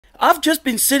I've just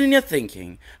been sitting here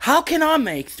thinking, how can I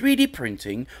make 3D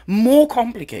printing more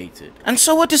complicated? And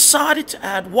so I decided to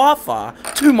add Wi-Fi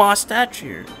to my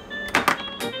statue.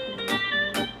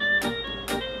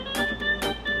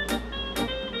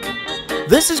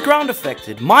 This is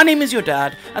Groundeffected, my name is your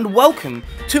dad, and welcome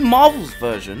to Marvel's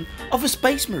version of a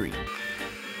Space Marine.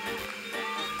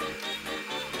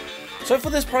 So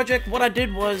for this project, what I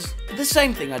did was the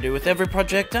same thing I do with every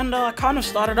project, and I kind of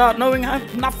started out knowing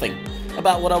nothing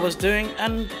about what I was doing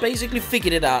and basically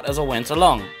figured it out as I went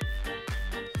along.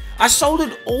 I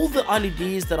soldered all the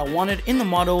LEDs that I wanted in the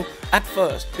model at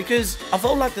first because I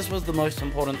felt like this was the most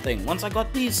important thing. Once I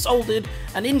got these soldered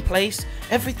and in place,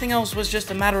 everything else was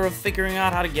just a matter of figuring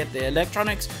out how to get the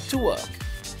electronics to work.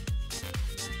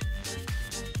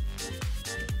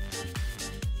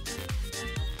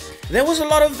 There was a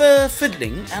lot of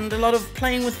fiddling and a lot of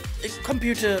playing with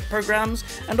computer programs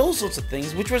and all sorts of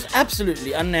things, which was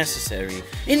absolutely unnecessary.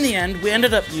 In the end, we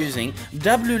ended up using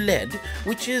WLED,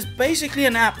 which is basically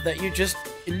an app that you just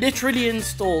literally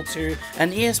install to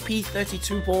an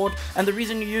ESP32 board, and the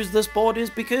reason you use this board is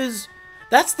because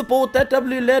that's the board that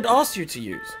WLED asks you to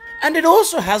use. And it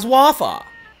also has Wi-Fi.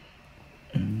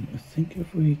 I think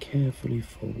if we carefully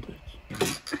fold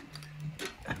it...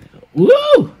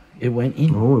 Woo! It went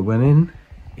in. Oh, it went in.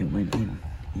 It went in.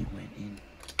 It went in.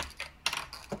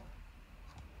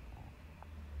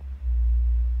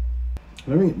 I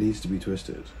don't think it needs to be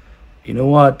twisted. You know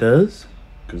why it does?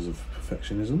 Because of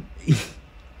perfectionism?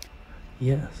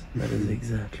 Yes, that is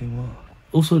exactly why.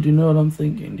 Also, do you know what I'm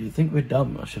thinking? Do you think we're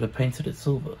dumb? I should have painted it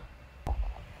silver.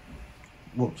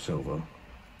 What silver?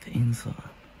 The inside.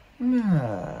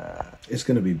 Nah. It's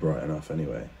going to be bright enough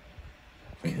anyway.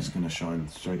 I think it's going to shine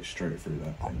straight through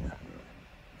that thing. Yeah.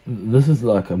 This is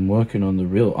like I'm working on the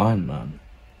real Ironman.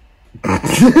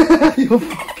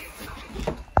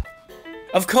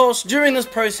 Of course, during this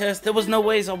process, there was no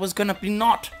ways I was gonna be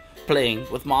not playing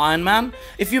with my Iron Man.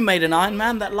 If you made an Iron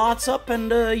Man that lights up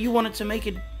and you wanted to make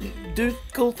it do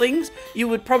cool things, you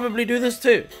would probably do this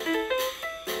too.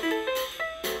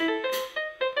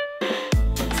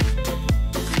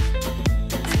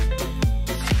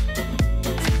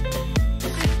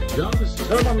 Jarvis,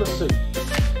 turn on the suit.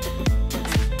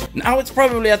 Now it's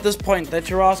probably at this point that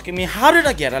you're asking me, how did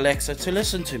I get Alexa to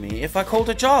listen to me if I called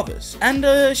her Jarvis?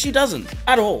 And she doesn't,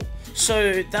 at all.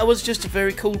 So that was just a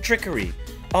very cool trickery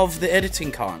of the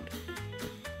editing kind.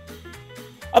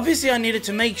 Obviously I needed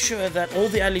to make sure that all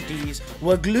the LEDs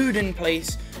were glued in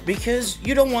place because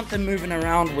you don't want them moving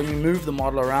around when you move the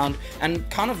model around and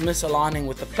kind of misaligning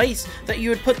with the place that you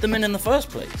had put them in the first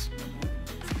place.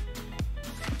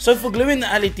 So for gluing the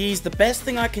LEDs, the best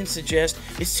thing I can suggest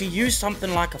is to use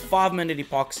something like a 5-minute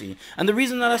epoxy. And the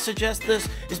reason that I suggest this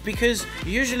is because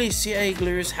usually CA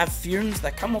glues have fumes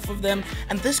that come off of them,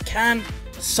 and this can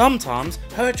sometimes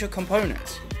hurt your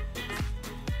components.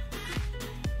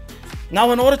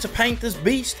 Now in order to paint this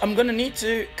beast, I'm going to need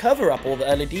to cover up all the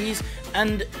LEDs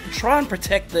and try and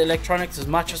protect the electronics as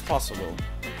much as possible.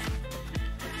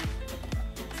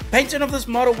 Painting of this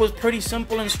model was pretty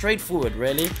simple and straightforward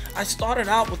really. I started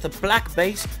out with a black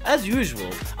base as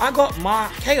usual. I got my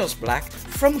Chaos Black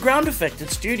from Groundeffected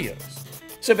Studios.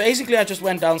 So basically I just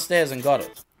went downstairs and got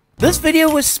it. This video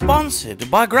was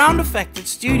sponsored by Groundeffected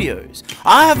Studios.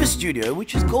 I have a studio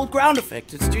which is called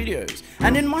Groundeffected Studios,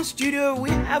 and in my studio we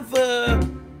have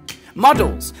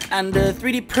models and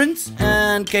 3D prints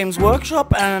and Games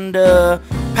Workshop and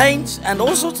paints and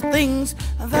all sorts of things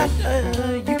that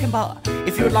you can buy.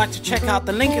 If you would like to check out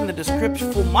the link in the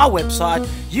description for my website,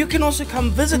 you can also come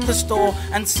visit the store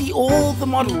and see all the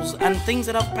models and things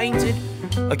that I've painted.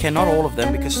 Okay, not all of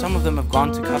them because some of them have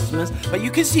gone to customers, but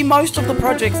you can see most of the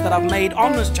projects that I've made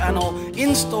on this channel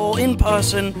in store, in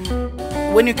person,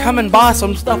 when you come and buy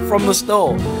some stuff from the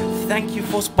store. Thank you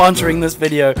for sponsoring this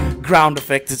video,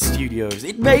 Groundeffected Studios.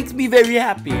 It makes me very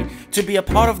happy to be a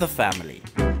part of the family.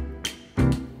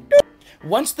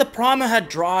 Once the primer had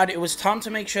dried, it was time to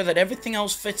make sure that everything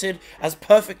else fitted as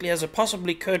perfectly as it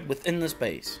possibly could within this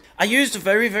base. I used a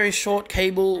very short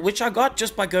cable, which I got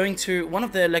just by going to one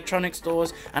of the electronics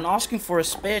stores and asking for a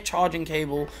spare charging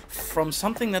cable from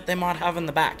something that they might have in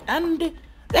the back, and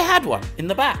they had one in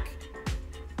the back.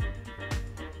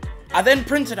 I then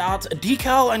printed out a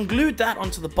decal and glued that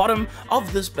onto the bottom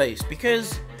of this base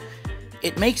because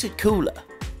it makes it cooler.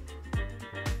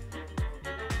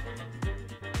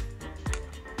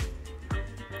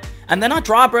 And then I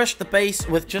dry brushed the base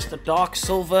with just a dark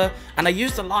silver, and I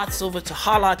used a light silver to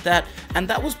highlight that, and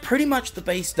that was pretty much the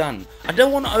base done. I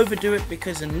don't want to overdo it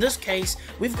because in this case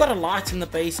we've got a light in the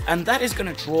base and that is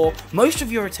going to draw most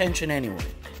of your attention anyway.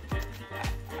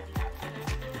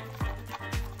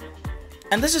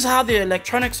 And this is how the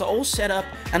electronics are all set up,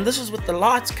 and this is with the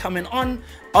lights coming on.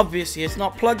 Obviously it's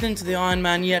not plugged into the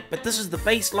Ironman yet, but this is the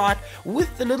base light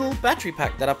with the little battery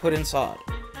pack that I put inside.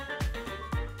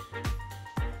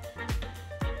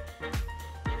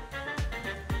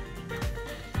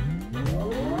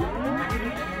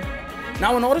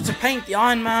 Now, in order to paint the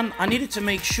Ironman, I needed to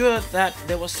make sure that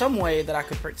there was some way that I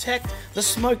could protect the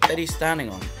smoke that he's standing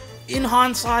on. In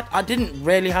hindsight, I didn't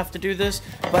really have to do this,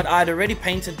 but I'd already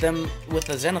painted them with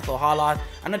a zenithal highlight,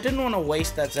 and I didn't want to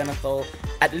waste that zenithal.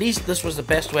 At least this was the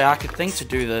best way I could think to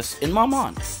do this in my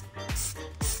mind.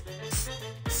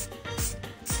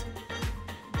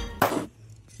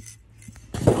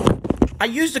 I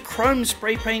used a chrome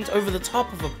spray paint over the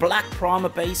top of a black primer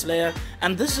base layer,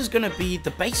 and this is going to be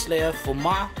the base layer for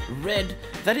my red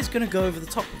that is going to go over the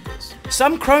top of this.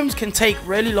 Some chromes can take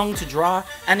really long to dry,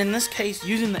 and in this case,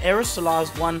 using the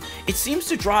aerosolized one, it seems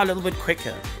to dry a little bit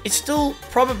quicker. It still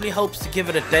probably helps to give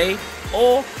it a day,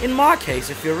 or in my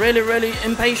case, if you're really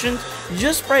impatient, you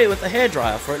just spray it with a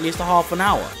hairdryer for at least a half an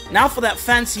hour. Now for that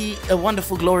fancy,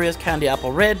 wonderful, glorious candy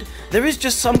apple red, there is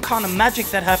just some kind of magic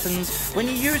that happens when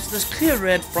you use this clear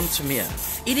red from Tamiya.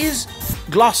 It is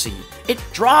glossy. It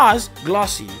dries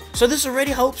glossy. So this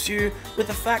already helps you with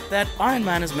the fact that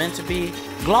Ironman is meant to be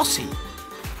glossy.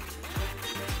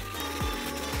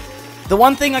 The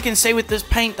one thing I can say with this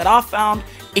paint that I found,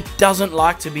 it doesn't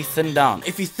like to be thinned down.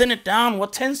 If you thin it down,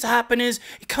 what tends to happen is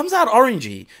it comes out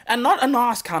orangey, and not a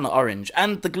nice kind of orange,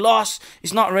 and the gloss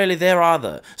is not really there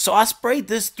either. So I sprayed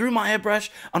this through my airbrush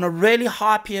on a really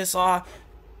high PSI.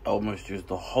 Almost used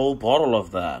the whole bottle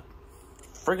of that.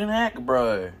 Friggin' heck,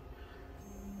 bro.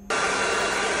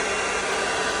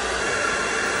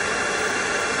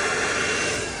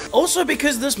 Also,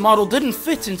 because this model didn't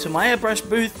fit into my airbrush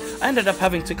booth, I ended up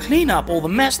having to clean up all the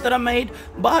mess that I made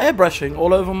by airbrushing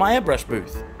all over my airbrush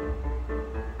booth.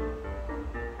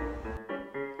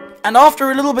 And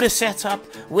after a little bit of setup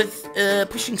with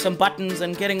pushing some buttons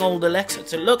and getting old Alexa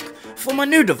to look for my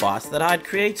new device that I had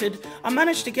created, I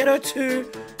managed to get her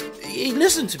to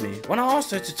listen to me when I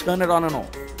asked her to turn it on and off.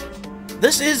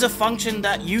 This is a function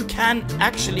that you can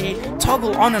actually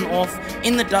toggle on and off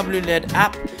in the WLED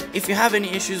app. If you have any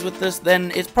issues with this,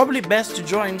 then it's probably best to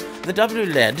join the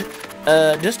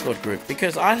WLED Discord group,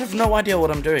 because I have no idea what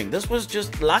I'm doing. This was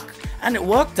just luck, and it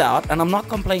worked out, and I'm not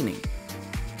complaining.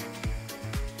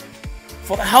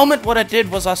 For the helmet, what I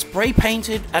did was I spray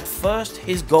painted at first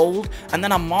his gold, and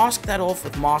then I masked that off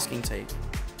with masking tape.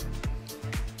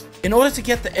 In order to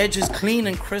get the edges clean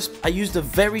and crisp, I used a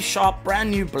very sharp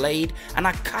brand new blade, and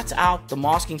I cut out the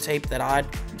masking tape that I had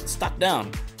stuck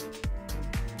down.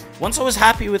 Once I was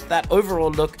happy with that overall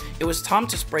look, it was time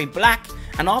to spray black,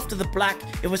 and after the black,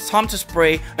 it was time to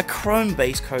spray a chrome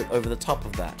base coat over the top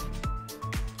of that.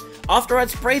 After I'd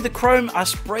sprayed the chrome, I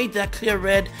sprayed that clear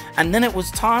red, and then it was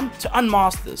time to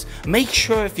unmask this. Make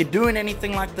sure if you're doing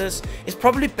anything like this, it's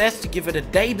probably best to give it a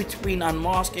day between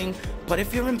unmasking, but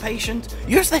if you're impatient,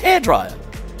 use the hairdryer.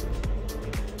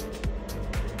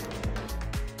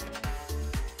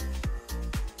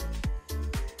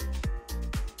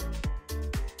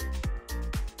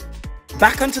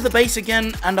 Back onto the base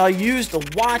again, and I used the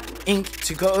white ink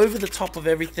to go over the top of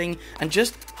everything and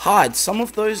just hide some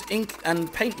of those ink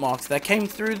and paint marks that came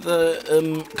through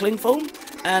the cling film.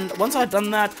 And once I'd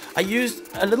done that, I used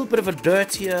a little bit of a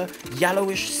dirtier,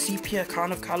 yellowish sepia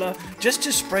kind of color just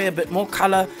to spray a bit more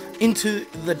color into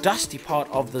the dusty part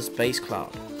of this base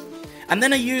cloud. And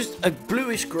then I used a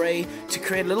bluish grey to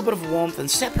create a little bit of warmth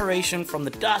and separation from the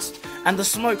dust and the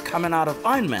smoke coming out of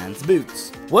Ironman's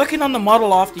boots. Working on the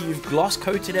model after you've gloss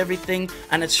coated everything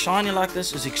and it's shiny like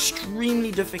this is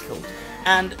extremely difficult.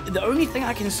 And the only thing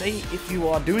I can say if you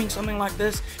are doing something like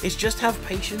this is just have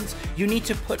patience. You need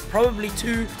to put probably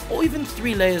 2 or even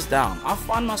 3 layers down. I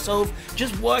find myself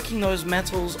just working those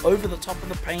metals over the top of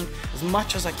the paint as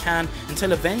much as I can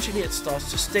until eventually it starts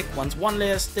to stick. Once one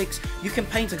layer sticks, you can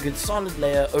paint a good solid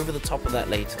layer over the top of that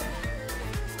later.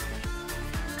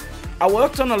 I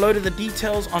worked on a load of the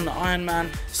details on the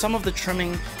Ironman. Some of the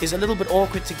trimming is a little bit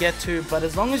awkward to get to, but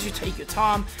as long as you take your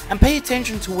time and pay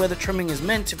attention to where the trimming is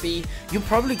meant to be, you'll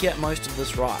probably get most of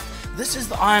this right. This is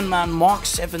the Ironman Mark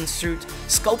 7 suit,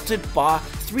 sculpted by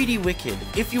 3D Wicked.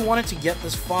 If you wanted to get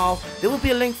this file, there will be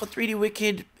a link for 3D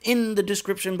Wicked in the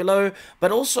description below,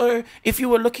 but also, if you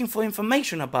were looking for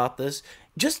information about this,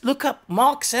 just look up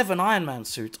Mark 7 Ironman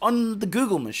suits on the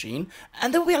Google machine,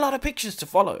 and there will be a lot of pictures to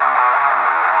follow.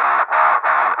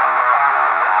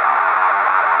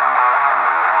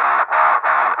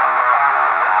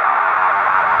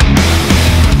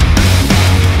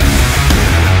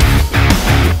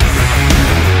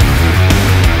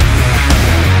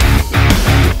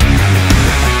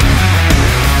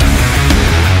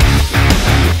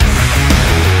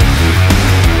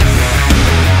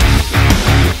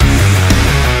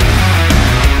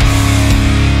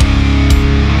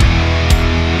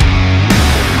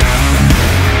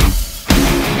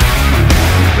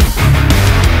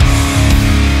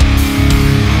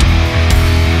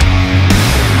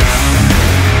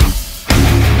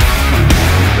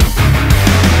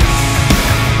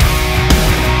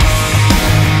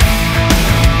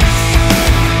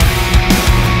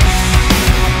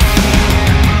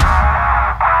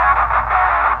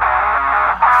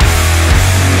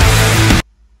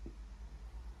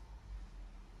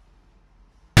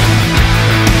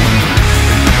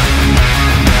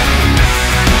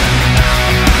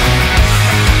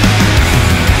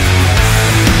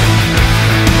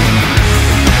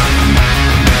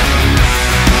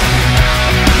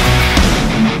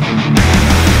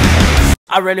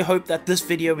 really hope that this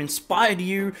video inspired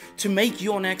you to make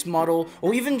your next model,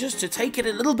 or even just to take it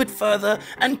a little bit further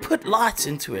and put lights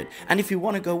into it. And if you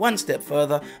want to go one step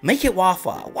further, make it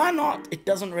Wi-Fi. Why not? It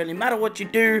doesn't really matter what you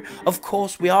do. Of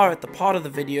course, we are at the part of the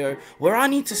video where I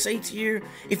need to say to you,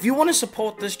 if you want to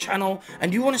support this channel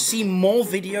and you want to see more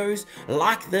videos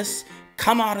like this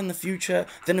come out in the future,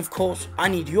 then of course I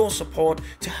need your support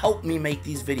to help me make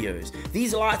these videos.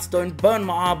 These lights don't burn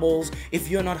my eyeballs if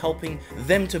you're not helping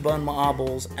them to burn my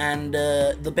eyeballs, and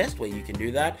the best way you can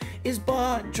do that is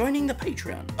by joining the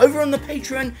Patreon. Over on the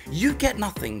Patreon, you get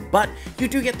nothing, but you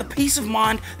do get the peace of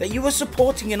mind that you are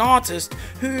supporting an artist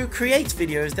who creates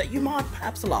videos that you might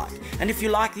perhaps like. And if you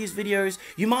like these videos,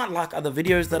 you might like other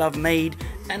videos that I've made,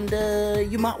 and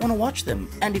you might want to watch them.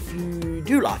 And if you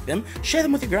do like them, share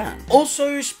them with your grand.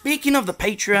 Also, speaking of the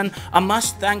Patreon, I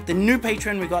must thank the new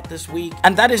patron we got this week,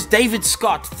 and that is David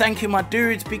Scott. Thank you, my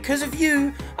dudes. Because of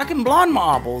you, I can blind my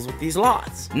eyeballs with these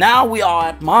lights. Now we are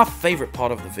at my favorite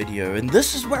part of the video, and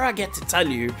this is where I get to tell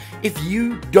you, if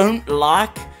you don't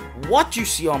like what you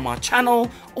see on my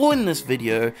channel or in this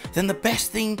video, then the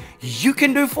best thing you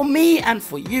can do for me and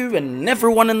for you and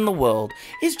everyone in the world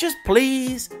is just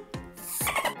please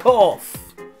f***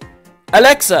 off.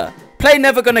 Alexa, play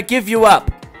Never Gonna Give You Up.